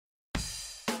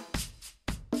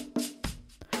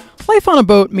Life on a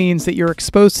boat means that you're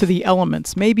exposed to the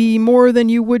elements, maybe more than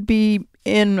you would be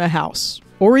in a house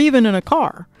or even in a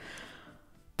car.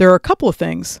 There are a couple of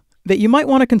things that you might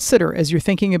want to consider as you're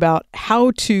thinking about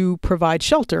how to provide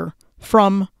shelter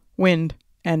from wind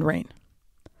and rain.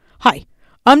 Hi,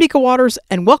 I'm Nica Waters,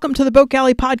 and welcome to the Boat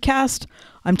Galley Podcast.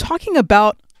 I'm talking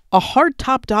about a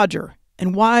hardtop Dodger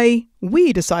and why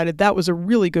we decided that was a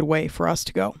really good way for us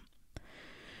to go.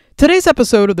 Today's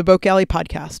episode of the Boat Galley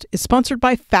Podcast is sponsored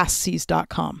by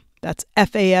fastseas.com. That's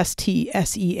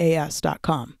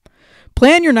FASTSEAS.com.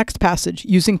 Plan your next passage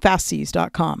using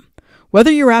fastseas.com. Whether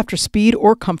you're after speed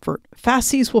or comfort,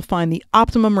 Fastseas will find the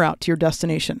optimum route to your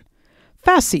destination.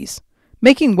 Fastseas,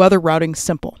 making weather routing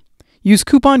simple. Use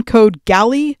coupon code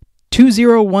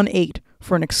GALLEY2018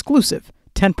 for an exclusive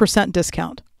 10%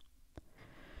 discount.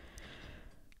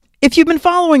 If you've been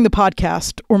following the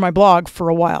podcast or my blog for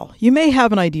a while, you may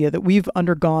have an idea that we've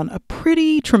undergone a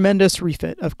pretty tremendous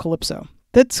refit of Calypso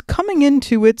that's coming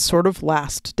into its sort of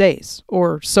last days,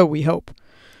 or so we hope.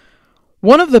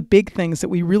 One of the big things that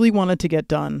we really wanted to get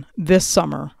done this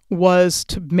summer was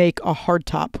to make a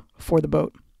hardtop for the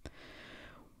boat.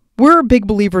 We're big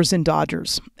believers in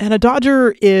Dodgers, and a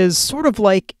Dodger is sort of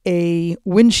like a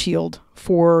windshield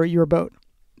for your boat.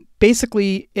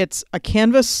 Basically, it's a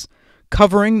canvas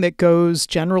covering that goes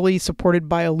generally supported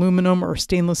by aluminum or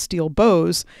stainless steel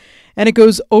bows, and it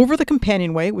goes over the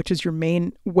companionway, which is your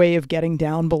main way of getting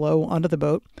down below onto the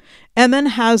boat, and then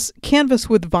has canvas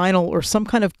with vinyl or some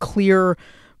kind of clear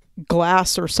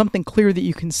glass or something clear that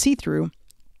you can see through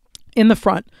in the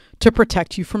front to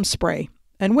protect you from spray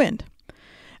and wind.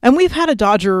 And we've had a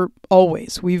Dodger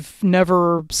always. We've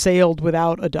never sailed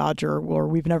without a Dodger, or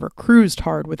we've never cruised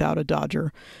hard without a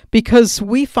Dodger, because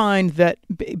we find that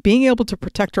being able to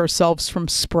protect ourselves from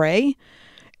spray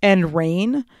and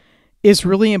rain is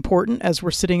really important as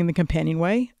we're sitting in the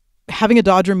companionway. Having a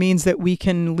Dodger means that we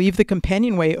can leave the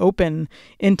companionway open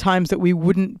in times that we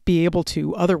wouldn't be able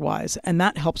to otherwise, and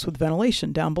that helps with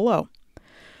ventilation down below.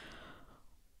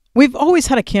 We've always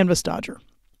had a canvas Dodger.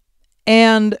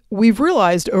 And we've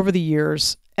realized over the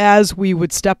years, as we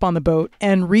would step on the boat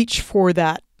and reach for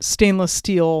that stainless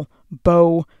steel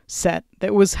bow set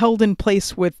that was held in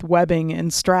place with webbing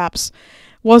and straps,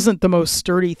 wasn't the most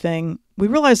sturdy thing, we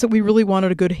realized that we really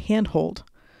wanted a good handhold.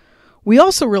 We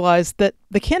also realized that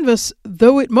the canvas,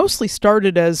 though it mostly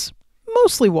started as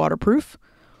mostly waterproof,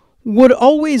 would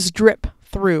always drip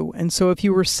through. And so if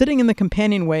you were sitting in the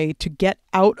companionway to get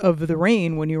out of the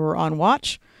rain when you were on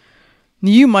watch,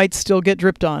 you might still get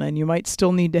dripped on, and you might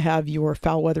still need to have your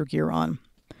foul weather gear on.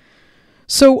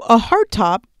 So a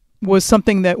hardtop was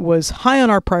something that was high on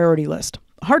our priority list.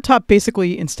 A hardtop,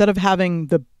 basically, instead of having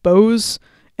the bows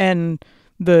and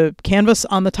the canvas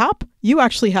on the top, you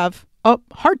actually have a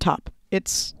hardtop.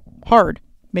 It's hard,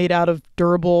 made out of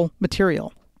durable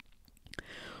material.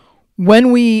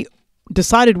 When we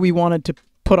decided we wanted to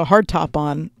put a hardtop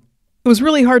on, it was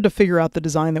really hard to figure out the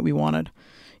design that we wanted.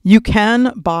 You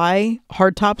can buy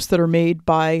hardtops that are made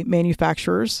by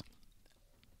manufacturers,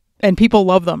 and people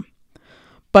love them.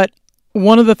 But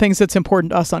one of the things that's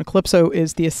important to us on Calypso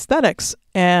is the aesthetics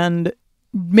and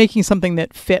making something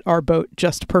that fit our boat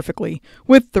just perfectly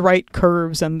with the right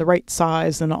curves and the right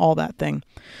size and all that thing.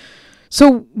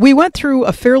 So we went through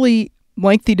a fairly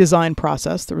lengthy design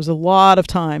process. There was a lot of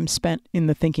time spent in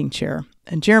the thinking chair,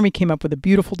 and Jeremy came up with a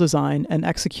beautiful design and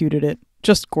executed it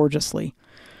just gorgeously.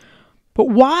 But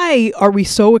why are we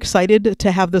so excited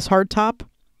to have this hardtop?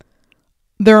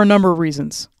 There are a number of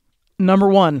reasons. Number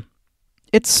one,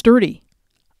 it's sturdy.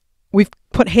 We've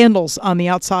put handles on the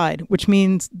outside, which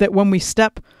means that when we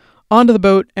step onto the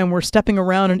boat and we're stepping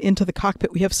around and into the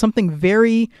cockpit, we have something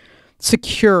very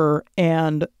secure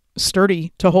and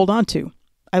sturdy to hold on to.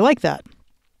 I like that.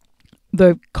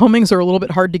 The combings are a little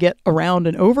bit hard to get around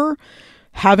and over.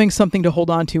 Having something to hold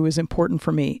on to is important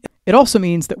for me. It also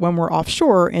means that when we're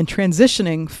offshore and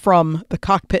transitioning from the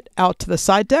cockpit out to the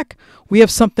side deck, we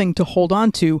have something to hold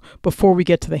on to before we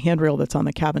get to the handrail that's on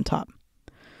the cabin top.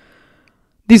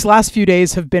 These last few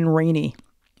days have been rainy,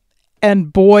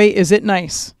 and boy, is it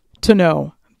nice to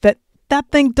know that that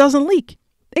thing doesn't leak.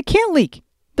 It can't leak.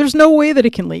 There's no way that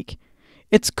it can leak.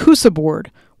 It's Cusa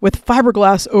board with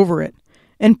fiberglass over it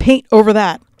and paint over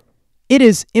that. It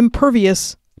is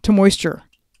impervious to moisture.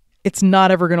 It's not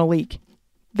ever going to leak.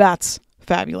 That's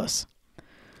fabulous.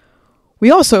 We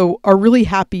also are really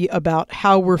happy about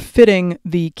how we're fitting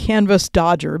the canvas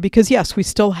Dodger because, yes, we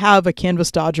still have a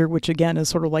canvas Dodger, which again is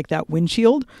sort of like that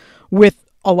windshield with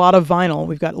a lot of vinyl.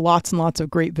 We've got lots and lots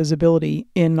of great visibility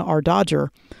in our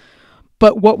Dodger.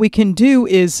 But what we can do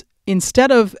is,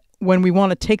 instead of when we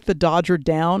want to take the Dodger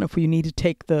down, if we need to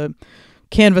take the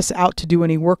canvas out to do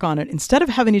any work on it, instead of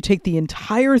having to take the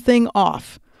entire thing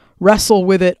off, wrestle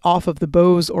with it off of the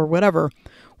bows or whatever,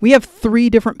 we have 3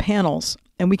 different panels,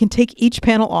 and we can take each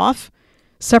panel off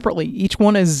separately. Each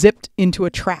one is zipped into a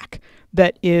track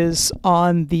that is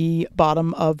on the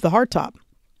bottom of the hardtop.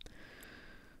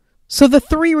 So the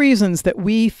 3 reasons that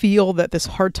we feel that this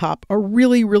hardtop are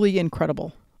really, really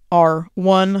incredible are: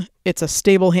 1, it's a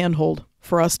stable handhold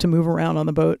for us to move around on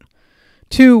the boat.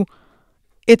 2,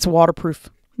 it's waterproof.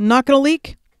 Not going to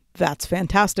leak? That's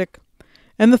fantastic.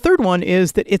 And the 3rd one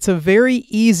is that it's a very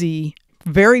easy,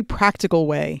 very practical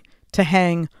way to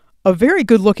hang a very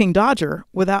good looking Dodger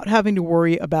without having to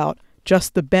worry about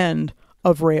just the bend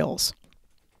of rails.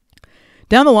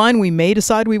 Down the line, we may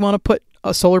decide we want to put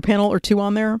a solar panel or 2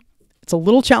 on there. It's a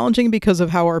little challenging because of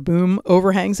how our boom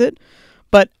overhangs it,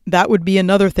 but that would be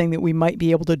another thing that we might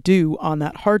be able to do on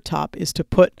that hardtop, is to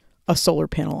put a solar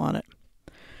panel on it.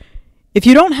 If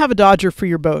you don't have a Dodger for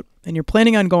your boat and you're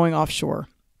planning on going offshore,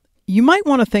 you might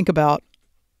want to think about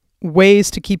ways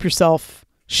to keep yourself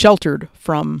sheltered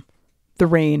from the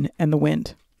rain and the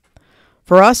wind.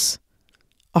 For us,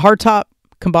 a hardtop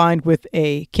combined with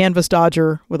a canvas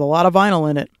Dodger with a lot of vinyl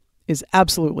in it is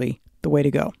absolutely the way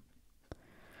to go.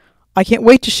 I can't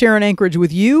wait to share an anchorage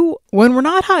with you when we're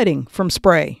not hiding from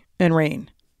spray and rain.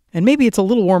 And maybe it's a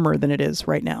little warmer than it is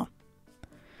right now.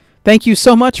 Thank you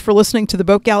so much for listening to the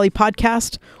Boat Galley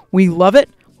podcast. We love it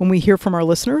when we hear from our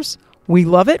listeners. We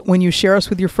love it when you share us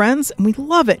with your friends. And we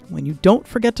love it when you don't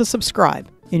forget to subscribe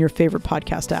in your favorite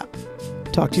podcast app.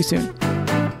 Talk to you soon.